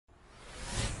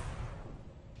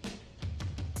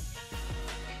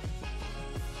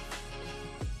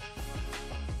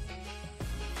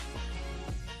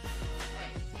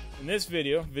In this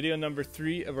video, video number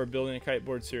 3 of our Building a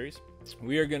Kiteboard series,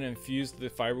 we are going to infuse the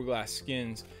fiberglass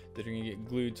skins that are going to get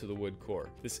glued to the wood core.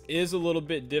 This is a little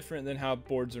bit different than how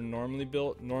boards are normally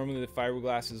built. Normally the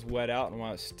fiberglass is wet out, and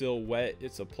while it's still wet,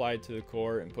 it's applied to the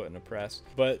core and put in a press.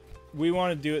 But we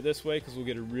want to do it this way because we'll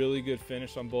get a really good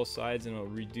finish on both sides, and it'll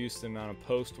reduce the amount of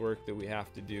post work that we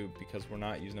have to do because we're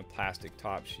not using a plastic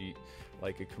top sheet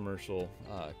like a commercial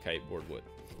kiteboard would.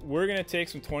 We're going to take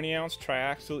some 20-ounce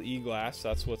triaxial e-glass.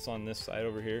 That's what's on this side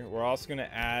over here. We're also going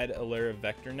to add a layer of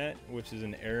vector net, which is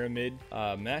an aramid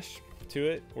mesh to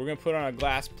it. We're going to put on a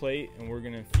glass plate, and we're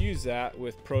going to infuse that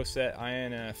with Pro-Set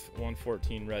INF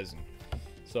 114 resin.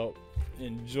 So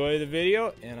enjoy the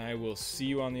video, and I will see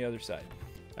you on the other side.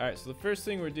 Alright, so the first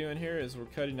thing we're doing here is we're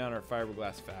cutting down our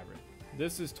fiberglass fabric.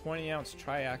 This is 20-ounce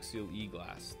triaxial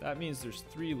e-glass. That means there's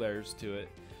 3 layers to it.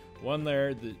 One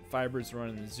layer, the fibers run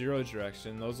in the 0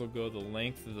 direction. Those will go the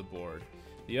length of the board.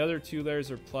 The other 2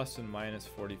 layers are plus and minus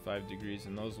 45 degrees,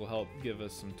 and those will help give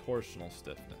us some torsional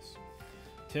stiffness.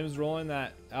 Tim's rolling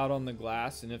that out on the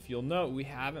glass, and if you'll note, we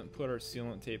haven't put our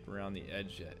sealant tape around the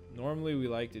edge yet. Normally we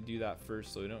like to do that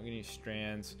first so we don't get any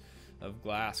strands of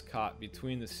glass caught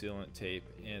between the sealant tape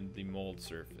and the mold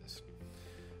surface.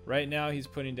 Right now he's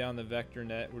putting down the vector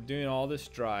net. We're doing all this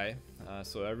dry,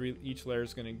 so each layer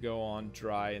is going to go on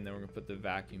dry, and then we're going to put the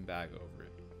vacuum bag over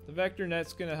it. The vector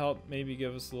net's going to help maybe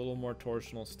give us a little more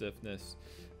torsional stiffness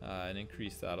and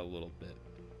increase that a little bit.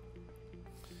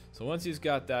 So once he's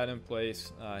got that in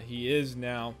place, he is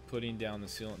now putting down the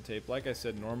sealant tape. Like I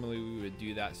said, normally we would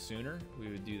do that sooner. We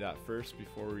would do that first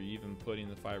before we're even putting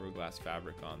the fiberglass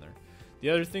fabric on there. The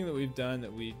other thing that we've done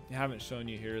that we haven't shown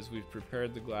you here is we've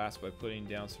prepared the glass by putting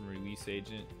down some release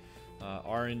agent.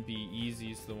 R&B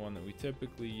Easy is the one that we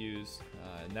typically use,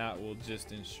 and that will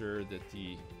just ensure that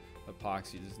the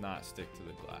epoxy does not stick to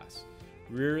the glass.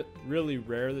 Really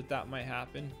rare that might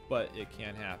happen, but it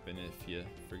can happen if you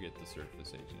forget the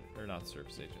surface agent, or not the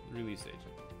surface agent, the release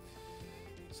agent.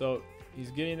 So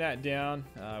he's getting that down.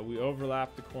 We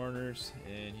overlap the corners,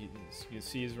 and you can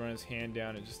see he's running his hand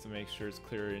down it just to make sure it's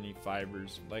clear of any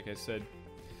fibers. Like I said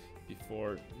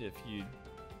before, if you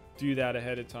do that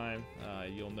ahead of time,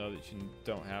 you'll know that you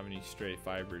don't have any stray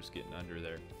fibers getting under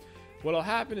there. What'll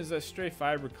happen is that stray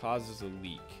fiber causes a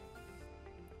leak,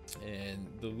 and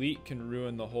the leak can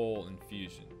ruin the whole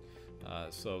infusion.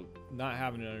 So not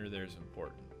having it under there is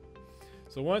important.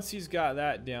 So once he's got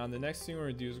that down, the next thing we're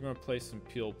going to do is we're going to place some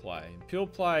peel ply. Peel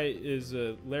ply is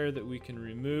a layer that we can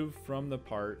remove from the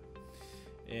part,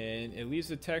 and it leaves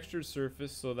a textured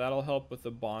surface, so that'll help with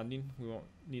the bonding. We won't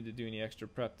need to do any extra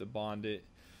prep to bond it.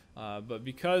 But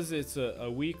because it's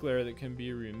a weak layer that can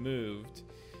be removed,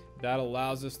 that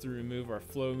allows us to remove our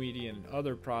flow media and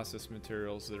other process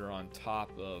materials that are on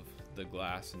top of the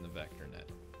glass and the vector net.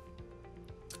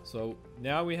 So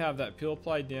now we have that peel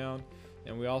ply down,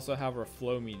 and we also have our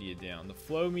flow media down. The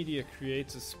flow media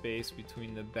creates a space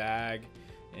between the bag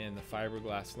and the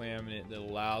fiberglass laminate that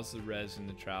allows the resin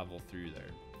to travel through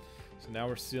there. So now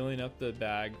we're sealing up the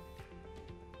bag,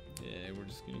 and we're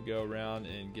just going to go around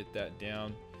and get that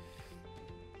down.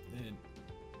 And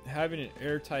having an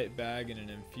airtight bag and an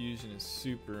infusion is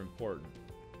super important,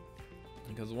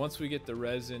 because once we get the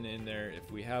resin in there,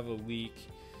 if we have a leak,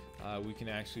 we can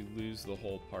actually lose the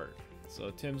whole part. So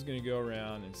Tim's going to go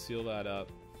around and seal that up,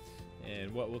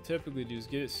 and what we'll typically do is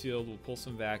get it sealed. We'll pull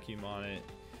some vacuum on it,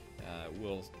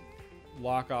 we'll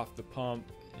lock off the pump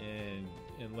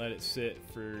and let it sit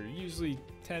for usually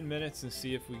 10 minutes and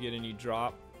see if we get any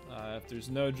drop. If there's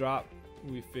no drop,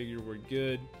 we figure we're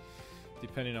good,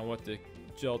 depending on what the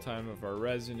gel time of our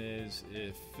resin is.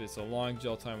 If it's a long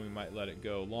gel time, we might let it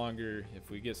go longer. If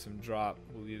we get some drop,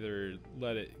 we'll either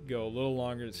let it go a little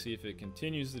longer to see if it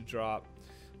continues to drop,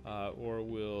 or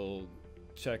we'll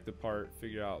check the part,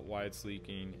 figure out why it's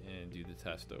leaking, and do the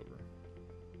test over.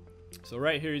 So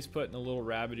right here he's putting a little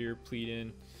rabbit ear pleat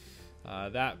in.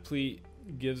 That pleat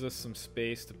gives us some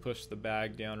space to push the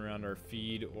bag down around our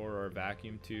feed or our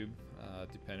vacuum tube,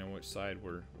 depending on which side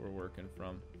we're working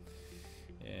from.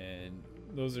 And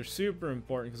those are super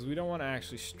important because we don't want to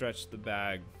actually stretch the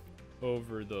bag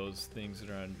over those things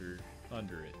that are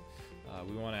under it.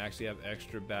 We want to actually have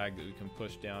extra bag that we can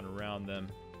push down around them,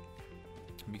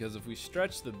 because if we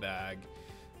stretch the bag,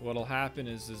 what'll happen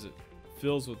is it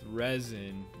fills with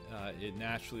resin, it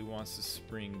naturally wants to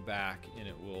spring back, and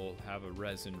it will have a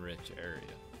resin rich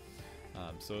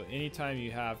area. So anytime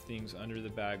you have things under the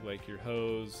bag like your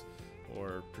hose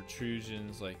or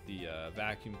protrusions like the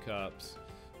vacuum cups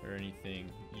or anything,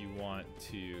 you want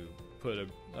to put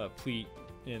a pleat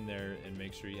in there and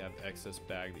make sure you have excess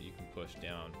bag that you can push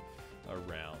down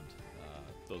around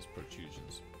those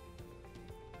protrusions.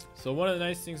 So one of the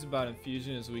nice things about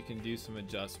Infusion is we can do some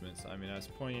adjustments. I mean, I was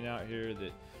pointing out here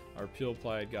that our peel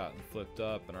ply had gotten flipped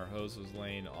up and our hose was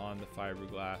laying on the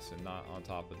fiberglass and not on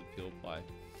top of the peel ply.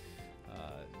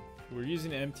 We're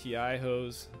using an MTI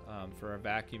hose for our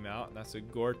vacuum out, and that's a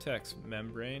Gore-Tex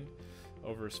membrane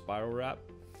over a spiral wrap.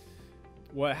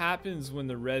 What happens when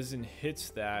the resin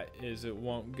hits that is it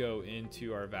won't go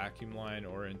into our vacuum line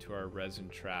or into our resin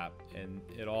trap, and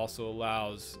it also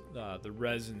allows the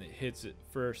resin that hits it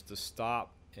first to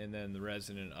stop and then the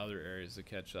resin in other areas to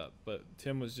catch up. But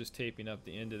Tim was just taping up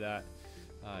the end of that.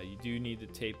 You do need to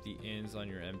tape the ends on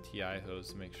your MTI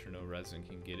hose to make sure no resin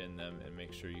can get in them and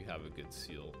make sure you have a good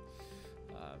seal.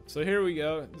 So here we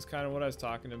go. This is kind of what I was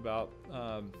talking about.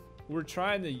 We're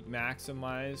trying to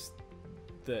maximize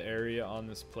the area on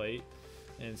this plate,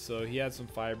 and so he had some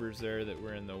fibers there that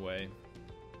were in the way,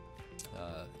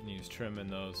 and he was trimming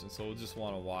those, and so we'll just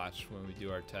want to watch when we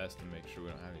do our test and make sure we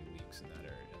don't have any leaks in that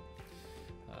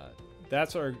area.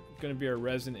 That's going to be our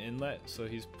resin inlet, so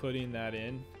he's putting that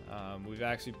in. We've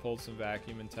actually pulled some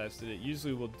vacuum and tested it.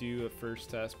 Usually we'll do a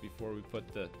first test before we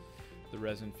put the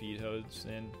resin feed hose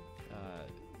in.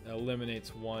 It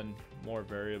eliminates one more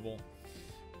variable,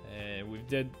 and we've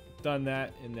done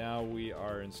that, and now we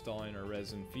are installing our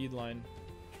resin feed line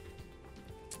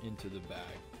into the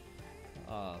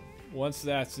bag. Once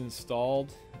that's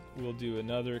installed, we'll do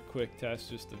another quick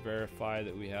test just to verify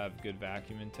that we have good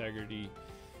vacuum integrity,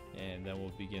 and then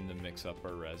we'll begin to mix up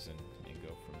our resin and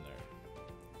go from there.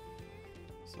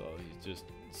 So he's just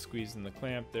squeezing the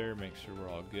clamp there, make sure we're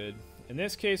all good. In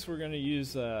this case, we're going to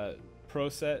use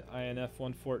Pro-Set INF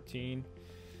 114.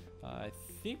 I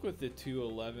think with the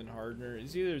 211 hardener,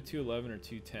 it's either 211 or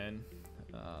 210.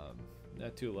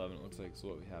 That 211 looks like is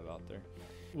what we have out there.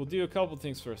 We'll do a couple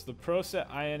things first. The Pro-Set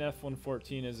INF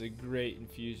 114 is a great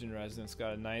infusion resin. It's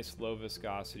got a nice low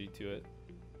viscosity to it.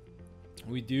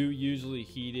 We do usually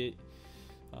heat it.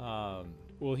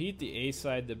 We'll heat the A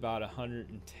side to about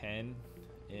 110,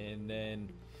 and then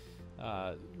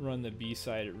run the B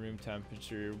side at room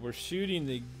temperature. We're shooting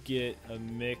to get a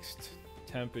mixed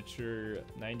temperature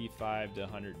 95 to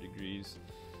 100 degrees,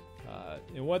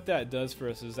 and what that does for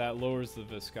us is that lowers the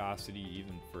viscosity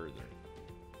even further.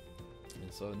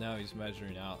 And so now he's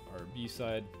measuring out our B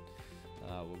side.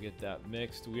 We'll get that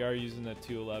mixed. We are using the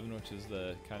 211, which is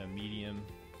the kind of medium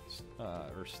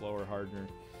or slower hardener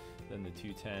than the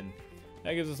 210.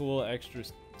 That gives us a little extra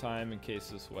time in case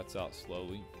this wets out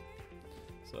slowly.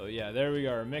 So yeah, there we go,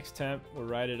 our mixed temp. We're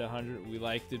right at 100. We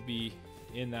like to be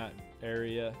in that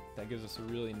area. That gives us a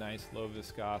really nice low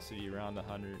viscosity around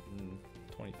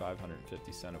 125,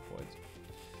 150 centipoids.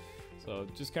 So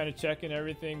just kind of checking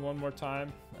everything one more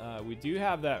time. We do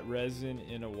have that resin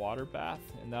in a water bath,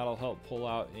 and that'll help pull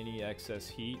out any excess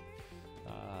heat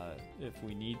if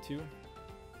we need to,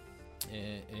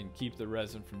 and keep the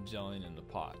resin from gelling in the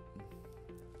pot.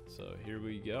 So here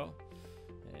we go,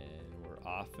 and we're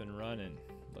off and running.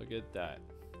 Look at that.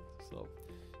 So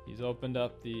he's opened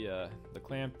up the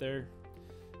clamp there,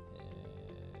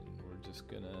 and we're just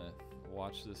gonna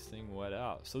watch this thing wet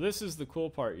out. So this is the cool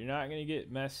part. You're not gonna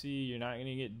get messy, you're not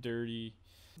gonna get dirty,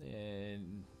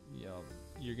 and you know,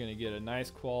 you're gonna get a nice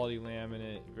quality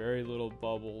laminate, very little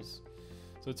bubbles.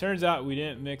 So it turns out we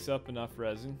didn't mix up enough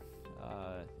resin,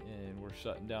 and we're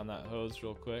shutting down that hose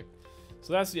real quick.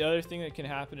 So that's the other thing that can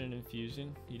happen in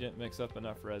infusion. You didn't mix up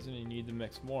enough resin, you need to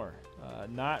mix more.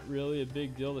 Not really a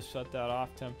big deal to shut that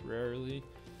off temporarily.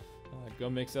 Go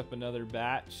mix up another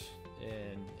batch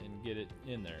and get it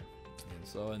in there. And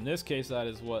so in this case, that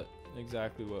is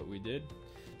exactly what we did.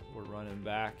 We're running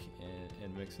back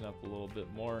and mixing up a little bit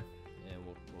more, and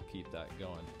we'll keep that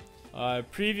going.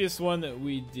 Previous one that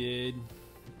we did,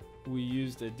 we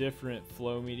used a different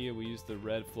flow media. We used the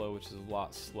red flow, which is a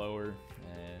lot slower,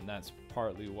 and that's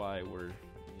partly why we're,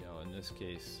 you know, in this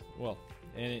case, well,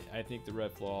 and I think the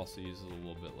red flow also uses a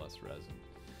little bit less resin.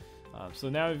 So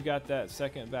now we've got that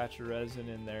second batch of resin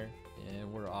in there,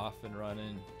 and we're off and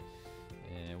running,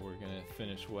 and we're gonna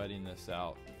finish wetting this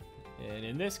out. And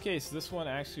in this case, this one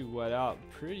actually wet out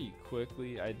pretty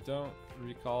quickly. I don't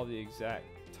recall the exact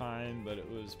time, but it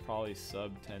was probably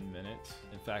sub 10 minutes.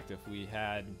 In fact, if we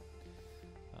had,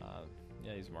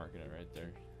 yeah, he's marking it right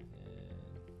there.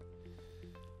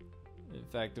 And in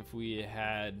fact, if we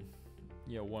had,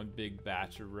 you know, one big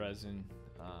batch of resin,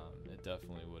 it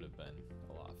definitely would have been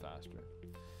a lot faster.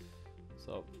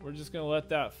 So we're just gonna let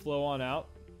that flow on out.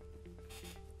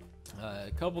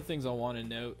 A couple things I want to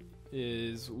note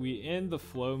is we end the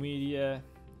flow media,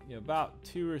 you know, about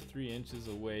 2 or 3 inches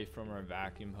away from our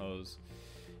vacuum hose.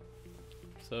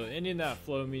 So ending that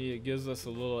flow media gives us a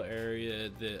little area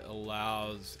that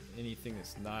allows anything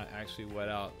that's not actually wet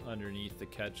out underneath to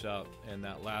catch up, and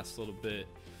that last little bit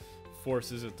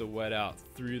forces it to wet out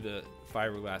through the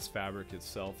fiberglass fabric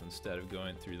itself instead of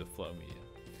going through the flow media.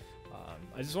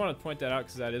 I just want to point that out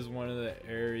because that is one of the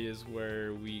areas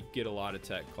where we get a lot of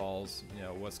tech calls. You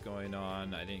know, what's going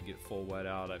on? I didn't get full wet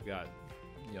out. I've got,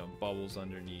 you know, bubbles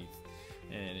underneath.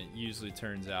 And it usually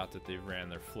turns out that they've ran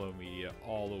their flow media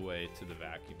all the way to the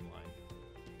vacuum line.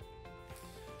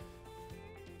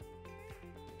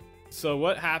 So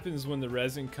what happens when the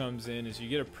resin comes in is you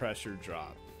get a pressure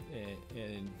drop.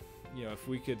 And you know, if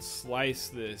we could slice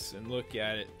this and look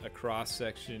at it a cross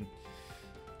section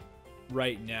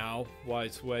right now while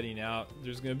it's wetting out,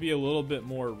 there's going to be a little bit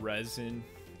more resin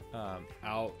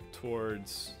out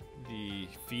towards the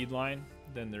feed line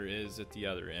than there is at the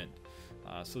other end.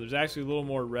 So there's actually a little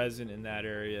more resin in that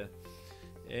area,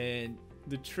 and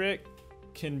the trick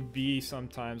can be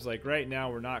sometimes, like right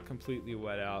now we're not completely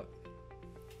wet out,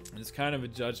 and it's kind of a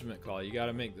judgment call. You got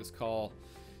to make this call: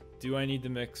 do I need to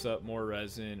mix up more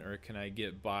resin, or can I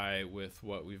get by with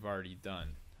what we've already done?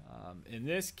 In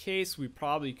this case, we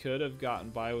probably could have gotten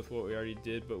by with what we already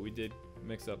did, but we did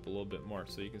mix up a little bit more.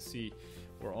 So you can see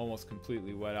we're almost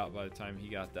completely wet out by the time he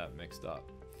got that mixed up.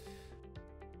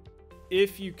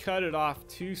 If you cut it off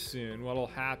too soon, what will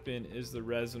happen is the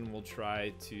resin will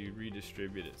try to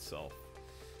redistribute itself,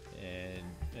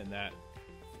 and that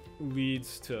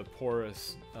leads to a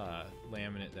porous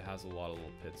laminate that has a lot of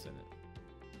little pits in it.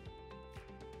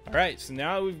 All right, so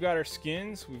now that we've got our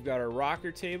skins, we've got our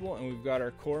rocker table, and we've got our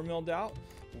core milled out.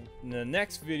 In the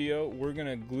next video, we're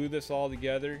gonna glue this all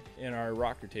together in our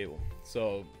rocker table.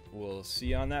 So we'll see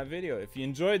you on that video. If you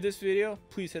enjoyed this video,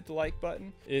 please hit the like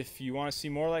button. If you want to see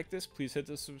more like this, please hit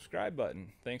the subscribe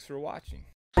button. Thanks for watching.